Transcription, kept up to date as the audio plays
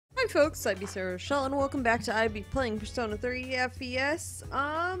folks, Sarah Rochelle, and welcome back to IB Playing Persona 3 FES.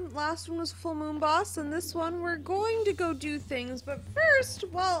 Last one was Full Moon Boss, and this one we're going to go do things, but first,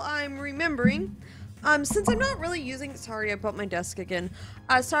 while I'm remembering, since I'm not really using, sorry, I bumped my desk again,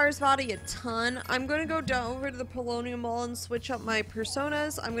 Sarasvati a ton, I'm going to go down over to the Polonium Mall and switch up my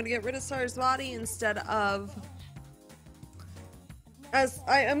personas. I'm going to get rid of Sarasvati instead of as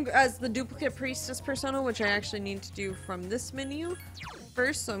the duplicate priestess persona, which I actually need to do from this menu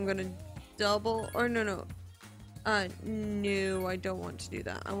first, so I'm gonna no, I don't want to do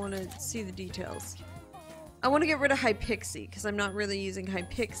that. I want to see the details. I want to get rid of Hypixie because I'm not really using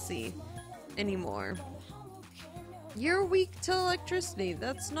Hypixie anymore. You're weak to electricity.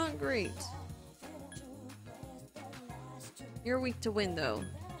 That's not great. You're weak to wind though.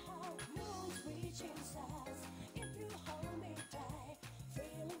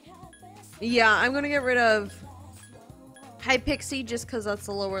 Yeah, I'm gonna get rid of Hypixie just because that's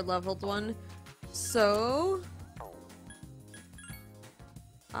the lower leveled one. So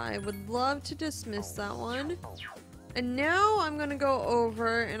I would love to dismiss that one. And now I'm gonna go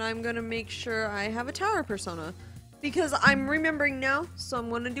over and I'm gonna make sure I have a tower persona. Because I'm remembering now, so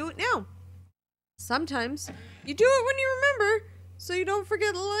I'm gonna do it now. Sometimes you do it when you remember, so you don't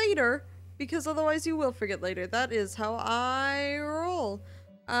forget later, because otherwise you will forget later. That is how I roll.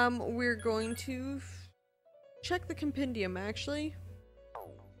 We're going to check the compendium, actually.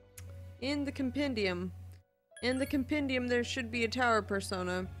 In the compendium there should be a tower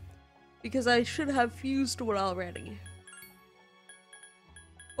persona, because I should have fused one already.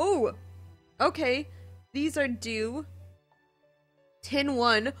 Oh, okay. These are due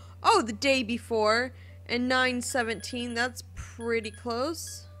 10-1. Oh, the day before, and 9-17. That's pretty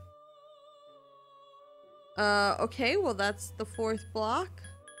close. Okay, well that's the fourth block.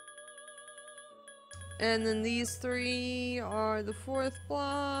 And then these three are the fourth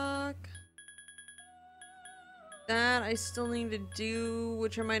block. That I still need to do,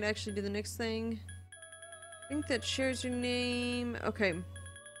 which I might actually do the next thing. I think that shares your name. Okay.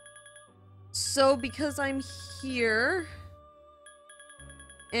 So because I'm here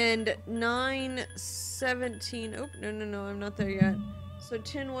and 9-17. Oh, no, I'm not there yet. So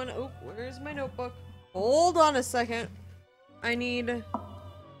 10-1. Oh, where's my notebook? Hold on a second. I need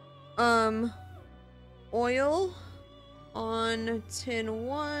oil on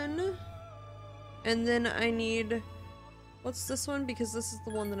 10-1, and then I need, what's this one, because this is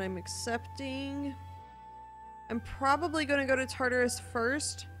the one that I'm accepting. I'm probably going to go to Tartarus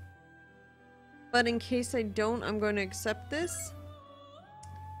first, but in case I don't, I'm going to accept this.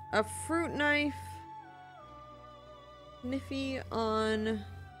 A fruit knife Niffy on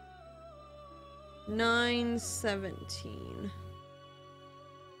 9-17.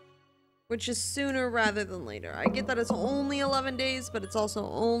 Which is sooner rather than later. I get that it's only 11 days, but it's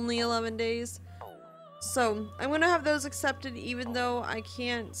also only 11 days. So, I'm gonna have those accepted even though I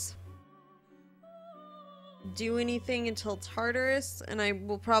can't do anything until Tartarus, and I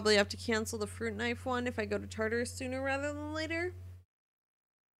will probably have to cancel the fruit knife one if I go to Tartarus sooner rather than later.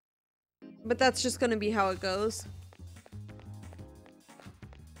 But that's just gonna be how it goes.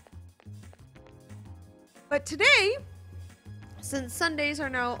 But today, since Sundays are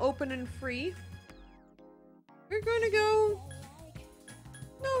now open and free, we're going to go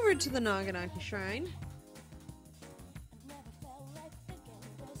over to the Naganaki Shrine.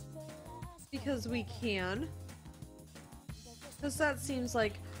 Because we can. Because that seems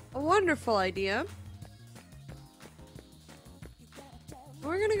like a wonderful idea.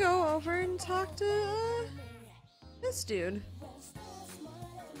 We're going to go over and talk to this dude.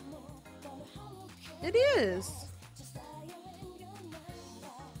 It is.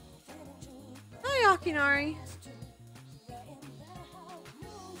 Hi, Akinari.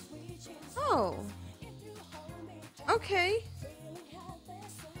 Oh. Okay.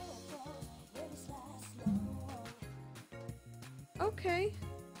 Okay.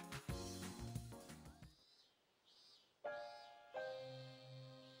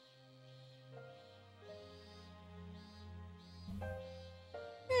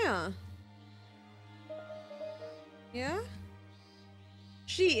 Yeah. Yeah?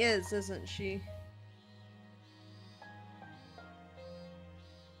 She is, isn't she?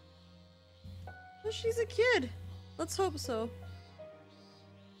 Well, she's a kid. Let's hope so.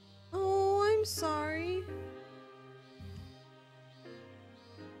 Oh, I'm sorry.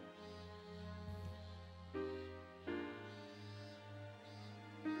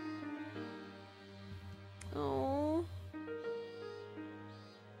 Oh.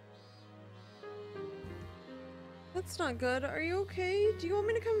 That's not good. Are you okay? Do you want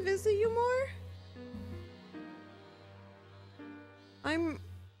me to come visit you more?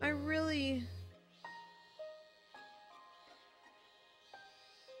 I really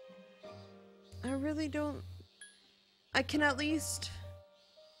don't. I can at least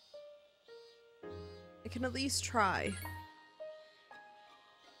try.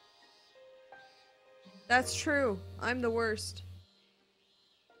 That's true. I'm the worst.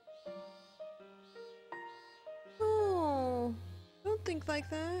 Oh, don't think like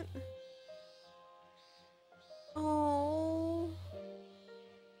that. Oh.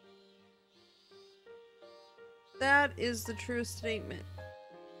 That is the true statement.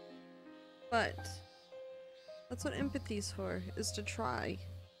 But that's what empathy's for, is to try.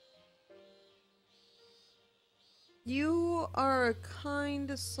 You are a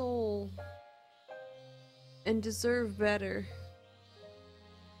kind soul and deserve better.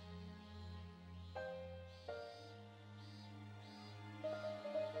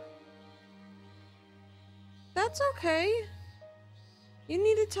 That's okay. You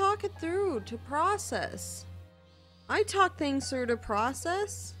need to talk it through to process. I talk things through to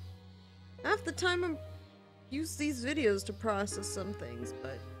process. Half the time I use these videos to process some things,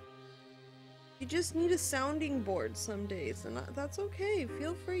 but you just need a sounding board some days, and that's okay.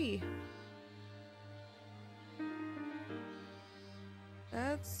 Feel free.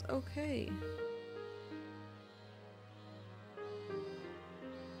 That's okay.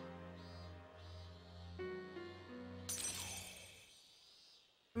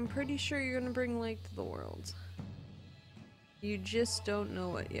 I'm pretty sure you're gonna bring light to the world. You just don't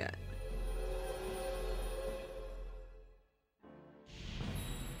know it yet.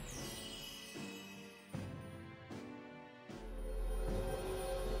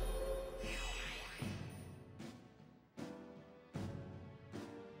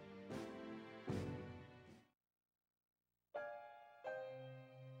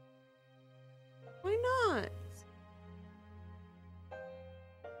 Why not?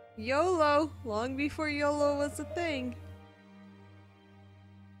 YOLO! Long before YOLO was a thing.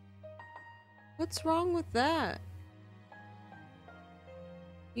 What's wrong with that?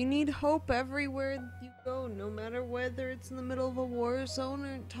 You need hope everywhere you go, no matter whether it's in the middle of a war zone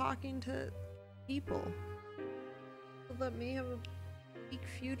or talking to people. People that may have a bleak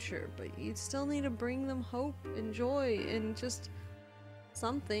future, but you still need to bring them hope and joy and just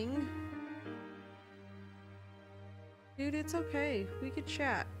something. Dude, it's okay. We could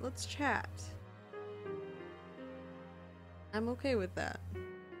chat. Let's chat. I'm okay with that.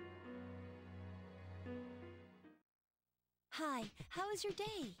 Hi, how was your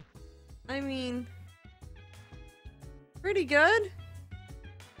day? I mean, pretty good.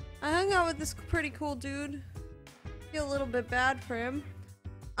 I hung out with this pretty cool dude. Feel a little bit bad for him.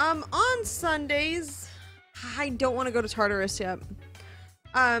 On Sundays, I don't want to go to Tartarus yet.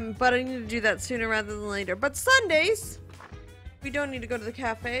 But I need to do that sooner rather than later. But Sundays, we don't need to go to the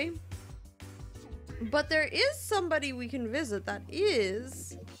cafe. But there is somebody we can visit that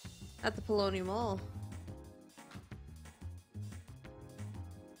is at the Polonium Mall.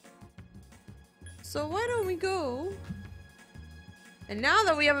 So why don't we go? And now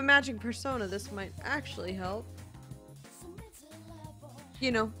that we have a matching persona, this might actually help.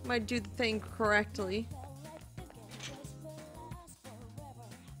 You know, might do the thing correctly.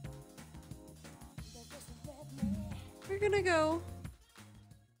 We're gonna go.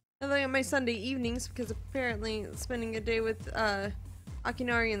 I look at my Sunday evenings because apparently spending a day with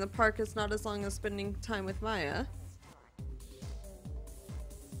Akinari in the park is not as long as spending time with Maya.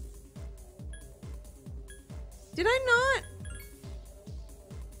 Did I not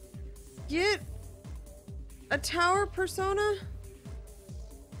get a tower persona?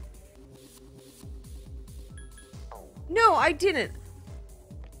 No, I didn't.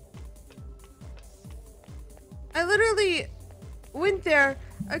 I literally went there,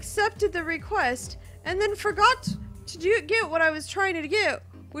 accepted the request, and then forgot to get what I was trying to get,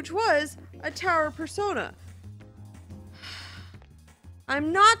 which was a tower persona.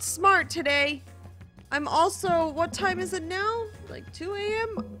 I'm not smart today. I'm also, what time is it now? Like 2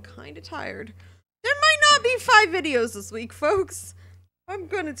 a.m.? I'm kind of tired. There might not be 5 videos this week, folks. I'm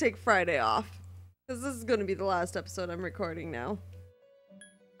gonna take Friday off, because this is gonna be the last episode I'm recording now.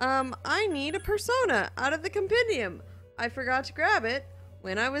 I need a persona out of the compendium. I forgot to grab it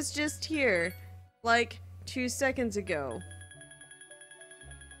when I was just here, like 2 seconds ago.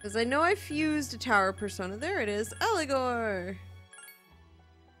 Because I know I fused a tower persona. There it is, Eligor.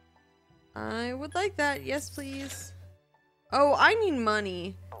 I would like that. Yes, please. Oh, I need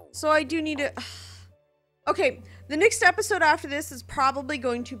money. So I do need to... Okay, the next episode after this is probably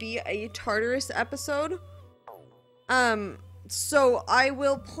going to be a Tartarus episode. So I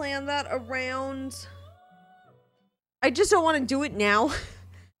will plan that around... I just don't want to do it now.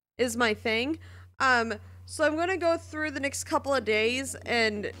 is my thing. So I'm gonna go through the next couple of days,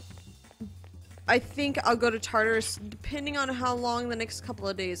 and I think I'll go to Tartarus depending on how long the next couple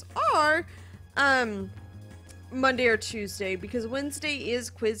of days are. Monday or Tuesday, because Wednesday is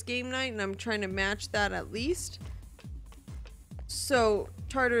quiz game night, and I'm trying to match that at least. So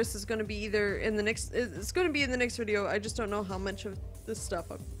Tartarus is going to be either in the next, it's going to be in the next video. I just don't know how much of this stuff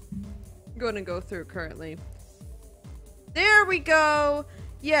I'm going to go through currently. There we go.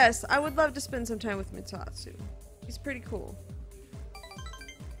 Yes, I would love to spend some time with Mitsatsu. He's pretty cool.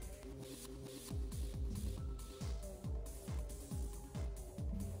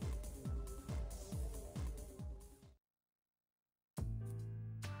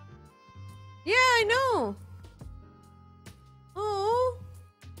 Yeah, I know. Oh.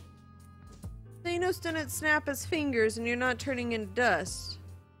 Thanos didn't snap his fingers and you're not turning into dust.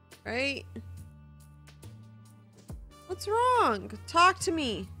 Right? What's wrong? Talk to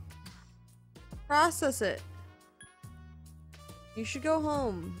me. Process it. You should go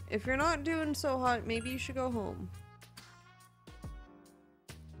home. If you're not doing so hot, maybe you should go home.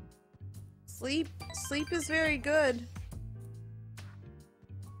 Sleep. Sleep is very good.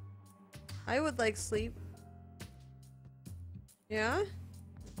 I would like sleep. Yeah?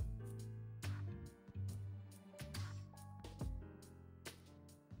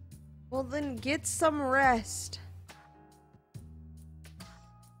 Well then get some rest.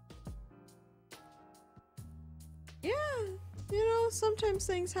 Yeah, you know, sometimes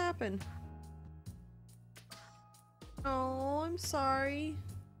things happen. Oh, I'm sorry.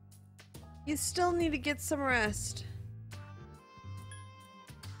 You still need to get some rest.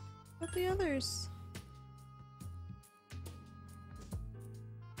 What the others?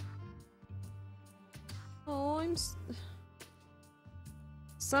 Oh,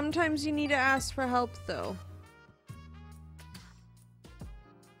 sometimes you need to ask for help, though.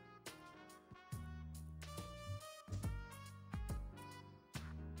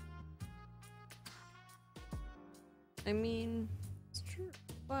 I mean, it's true,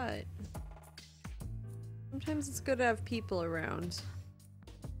 but sometimes it's good to have people around.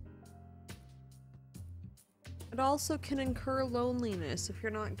 It also can incur loneliness if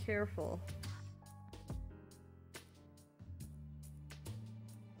you're not careful.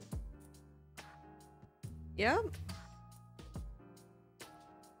 Yep.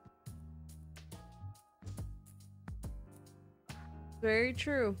 Very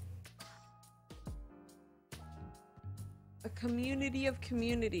true. A community of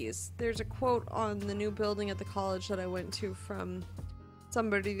communities. There's a quote on the new building at the college that I went to from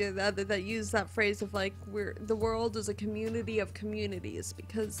somebody that used that phrase of like, the world is a community of communities,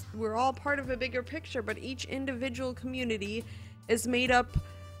 because we're all part of a bigger picture, but each individual community is made up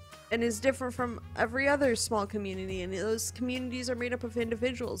and is different from every other small community, and those communities are made up of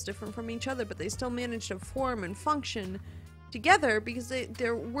individuals different from each other, but they still manage to form and function together because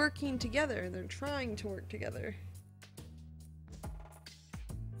they're working together and they're trying to work together.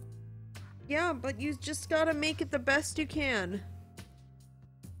 Yeah, but you just gotta make it the best you can.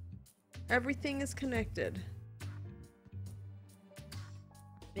 Everything is connected.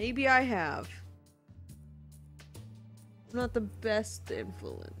 Maybe I have. I'm not the best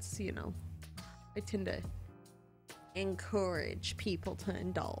influence, you know. I tend to encourage people to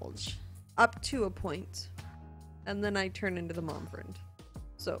indulge. Up to a point. And then I turn into the mom friend.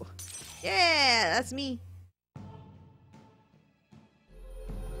 So, yeah, that's me.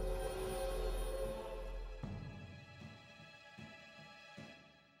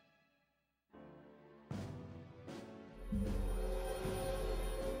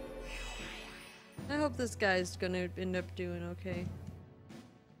 I hope this guy's gonna end up doing okay.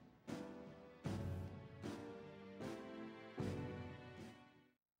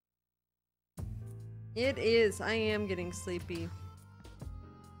 It is. I am getting sleepy.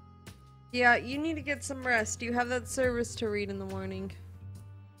 Yeah, you need to get some rest. You have that service to read in the morning.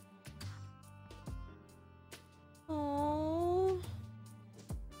 Oh,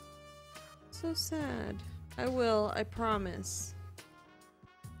 so sad. I will. I promise.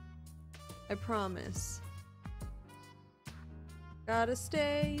 I promise. Gotta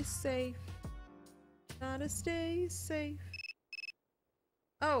stay safe. Gotta stay safe.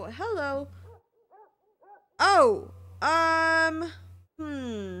 Oh, hello. Oh,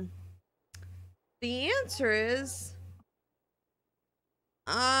 the answer is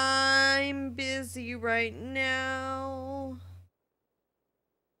I'm busy right now.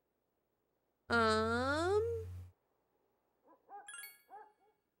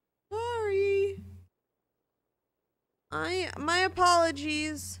 Sorry. My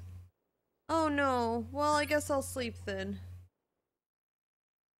apologies. Oh no. Well, I guess I'll sleep then.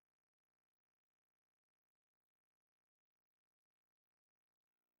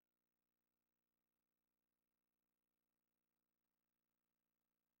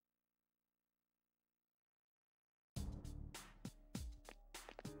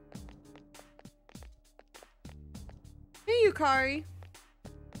 Hey, Yukari.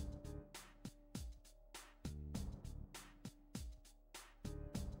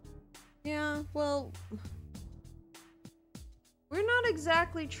 Yeah, well, we're not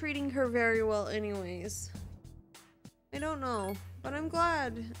exactly treating her very well anyways. I don't know, but I'm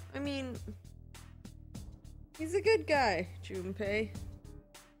glad. I mean, he's a good guy, Junpei.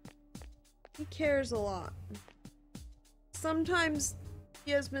 He cares a lot. Sometimes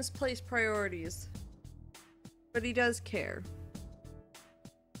he has misplaced priorities, but he does care.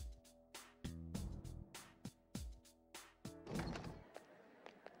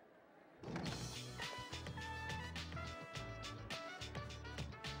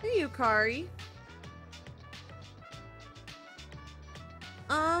 Hey, Yukari.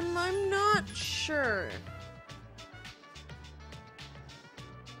 I'm not sure.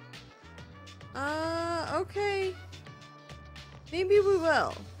 Okay. Maybe we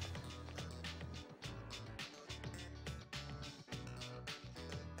will.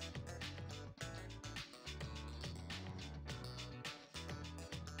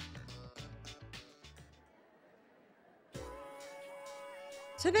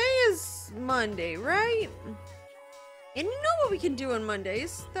 Today is Monday, right? And you know what we can do on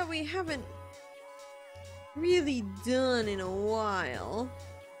Mondays that we haven't really done in a while?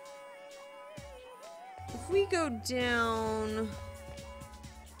 If we go down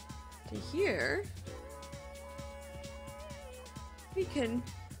to here, we can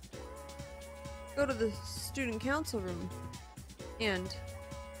go to the student council room and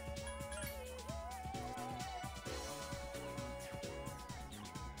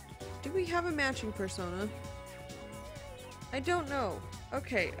do we have a matching persona? I don't know.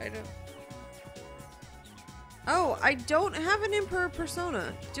 Okay, I don't. Oh, I don't have an emperor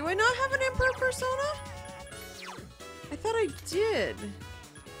persona. Do I not have an emperor persona? I thought I did.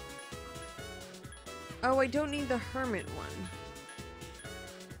 Oh, I don't need the hermit one.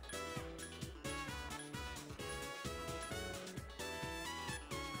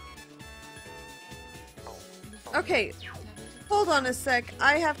 Okay, hold on a sec.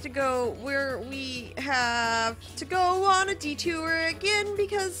 I have to go where we have to go on a detour again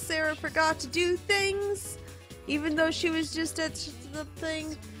because Sarah forgot to do things. Even though she was just at the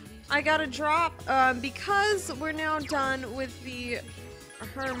thing. I gotta drop because we're now done with the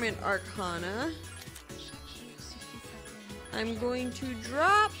Hermit Arcana. I'm going to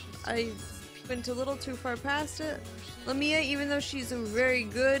drop. I went a little too far past it. Lamia, even though she's a very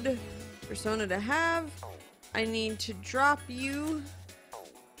good persona to have, I need to drop you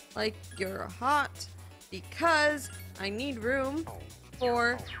like you're hot because I need room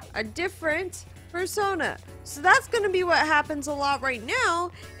for a different persona. So that's gonna be what happens a lot right now,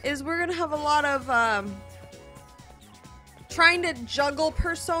 is we're gonna have a lot of trying to juggle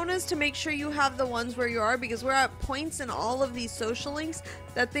personas to make sure you have the ones where you are, because we're at points in all of these social links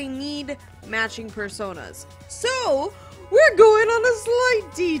that they need matching personas. So we're going on a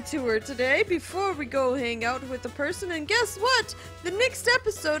slight detour today before we go hang out with the person, and guess what? The next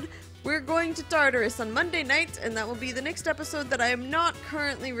episode we're going to Tartarus on Monday night, and that will be the next episode that I am not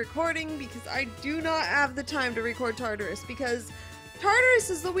currently recording because I do not have the time to record Tartarus, because Tartarus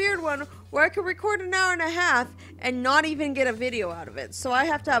is the weird one where I could record an hour and a half and not even get a video out of it. So I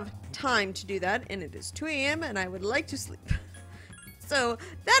have to have time to do that, and it is 2 a.m. and I would like to sleep. So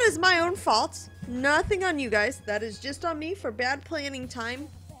that is my own fault. Nothing on you guys. That is just on me for bad planning time,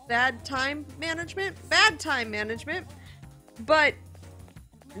 bad time management. But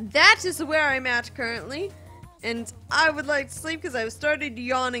that is where I'm at currently, and I would like to sleep because I've started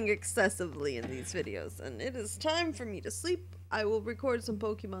yawning excessively in these videos, and it is time for me to sleep. I will record some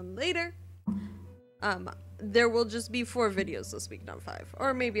Pokemon later. There will just be 4 videos this week, not 5.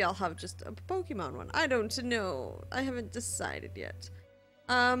 Or maybe I'll have just a Pokemon one. I don't know. I haven't decided yet.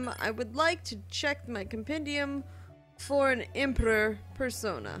 I would like to check my compendium for an Emperor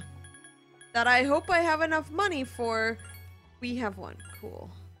persona that I hope I have enough money for. We have one. Cool.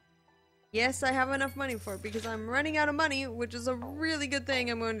 Yes, I have enough money for it because I'm running out of money, which is a really good thing.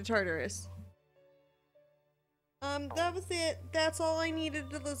 I'm going to Tartarus. That was it. That's all I needed,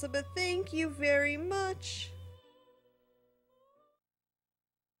 Elizabeth. Thank you very much.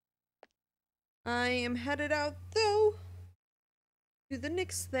 I am headed out, though, to the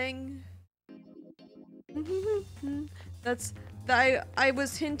next thing. That's... I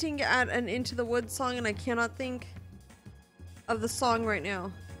was hinting at an Into the Woods song, and I cannot think of the song right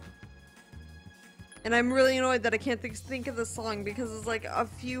now. And I'm really annoyed that I can't think of the song, because it's like a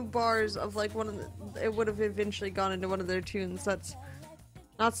few bars of like one of the, it would have eventually gone into one of their tunes that's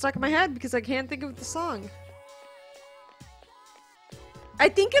not stuck in my head because I can't think of the song. I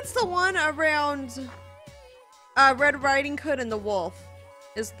think it's the one around Red Riding Hood and the Wolf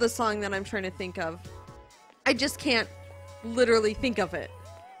is the song that I'm trying to think of. I just can't literally think of it.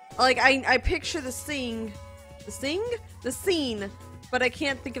 Like, I picture the scene, but I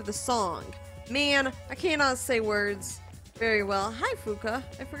can't think of the song. Man, I cannot say words very well. Hi, Fuka.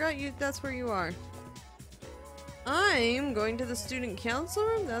 I forgot that's where you are. I'm going to the student council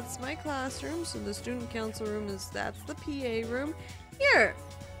room. That's my classroom. So the student council room that's the PA room. Here,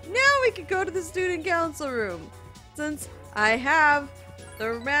 now we can go to the student council room. Since I have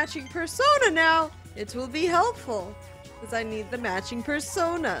the matching persona now, it will be helpful. Because I need the matching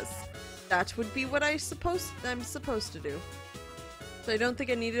personas. That would be what I'm supposed to do. So I don't think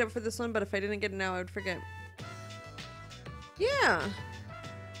I needed it for this one, but if I didn't get it now, I would forget. Yeah.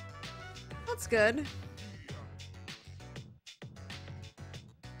 That's good.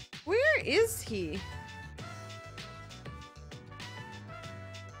 Where is he?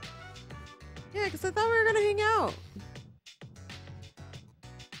 Yeah, because I thought we were gonna hang out.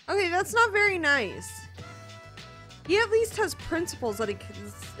 Okay, that's not very nice. He at least has principles that he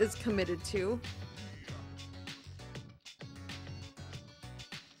is committed to.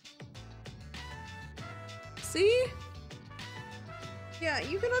 See? Yeah,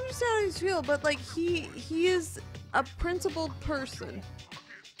 you can understand how he's feel, but like he is a principled person.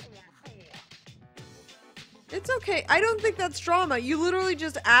 It's okay. I don't think that's drama. You literally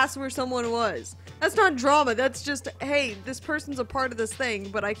just asked where someone was. That's not drama. That's just, hey, this person's a part of this thing,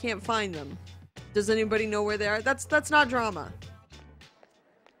 but I can't find them. Does anybody know where they are? That's not drama.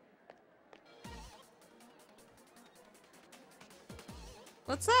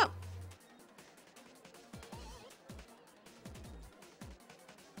 What's up?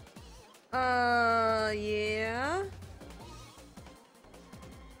 Yeah.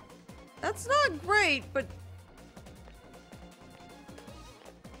 That's not great, but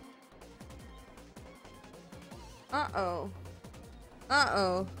uh-oh.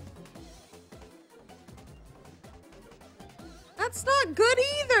 Uh-oh. That's not good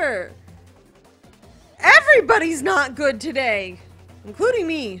either. Everybody's not good today, including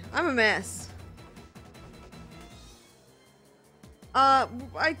me. I'm a mess.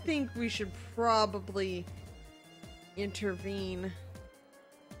 I think we should probably intervene.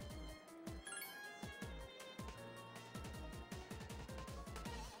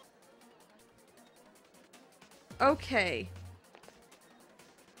 Okay.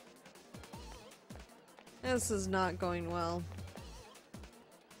 This is not going well.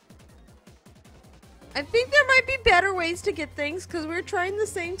 I think there might be better ways to get things, because we're trying the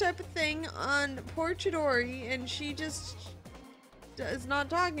same type of thing on poor Chidori, and she just is not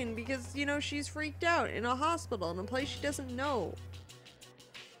talking because, you know, she's freaked out in a hospital in a place she doesn't know.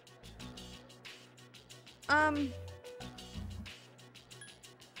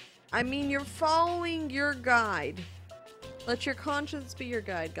 I mean, you're following your guide. Let your conscience be your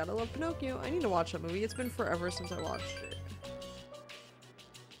guide. Gotta love Pinocchio. I need to watch that movie. It's been forever since I watched it.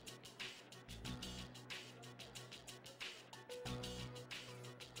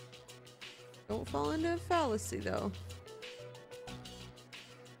 Don't fall into a fallacy, though.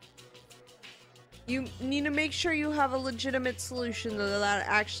 You need to make sure you have a legitimate solution, though, that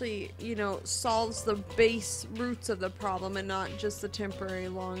actually, you know, solves the base roots of the problem and not just the temporary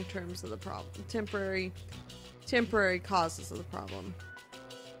long terms of the problem. Temporary causes of the problem.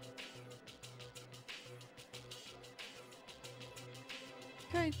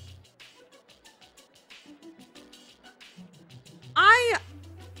 Okay.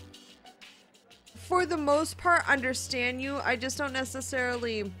 For the most part, understand you. I just don't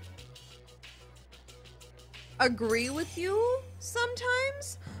necessarily agree with you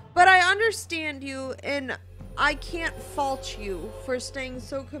sometimes, but I understand you, and I can't fault you for staying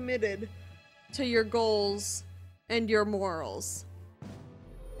so committed to your goals and your morals.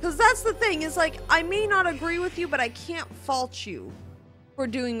 Because that's the thing, is like, I may not agree with you, but I can't fault you for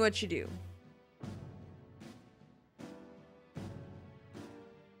doing what you do.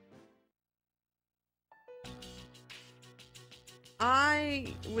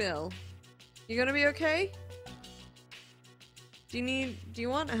 I will. You gonna be okay? Do you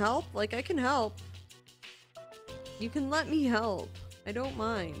want help? Like, I can help. You can let me help. I don't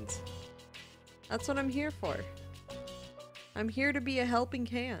mind. That's what I'm here for. I'm here to be a helping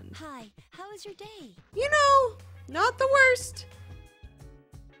hand. Hi, how was your day? You know, not the worst.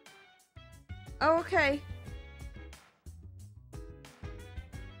 Oh, okay.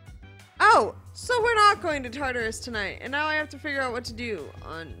 Oh, so we're not going to Tartarus tonight, and now I have to figure out what to do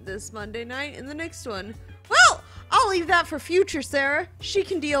on this Monday night and the next one. Well, I'll leave that for future Sarah. She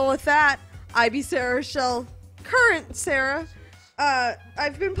can deal with that. I be Sarah Rochelle, current Sarah.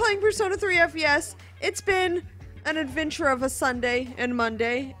 I've been playing Persona 3 FES. It's been an adventure of a Sunday and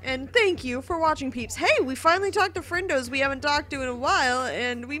Monday, and thank you for watching, peeps. Hey, we finally talked to friendos we haven't talked to in a while,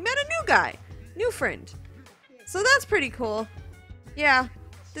 and we met a new guy. New friend. So that's pretty cool. Yeah,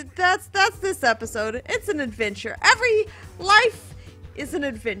 that's this episode. It's an adventure. Every life is an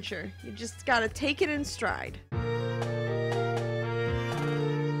adventure. You just gotta take it in stride.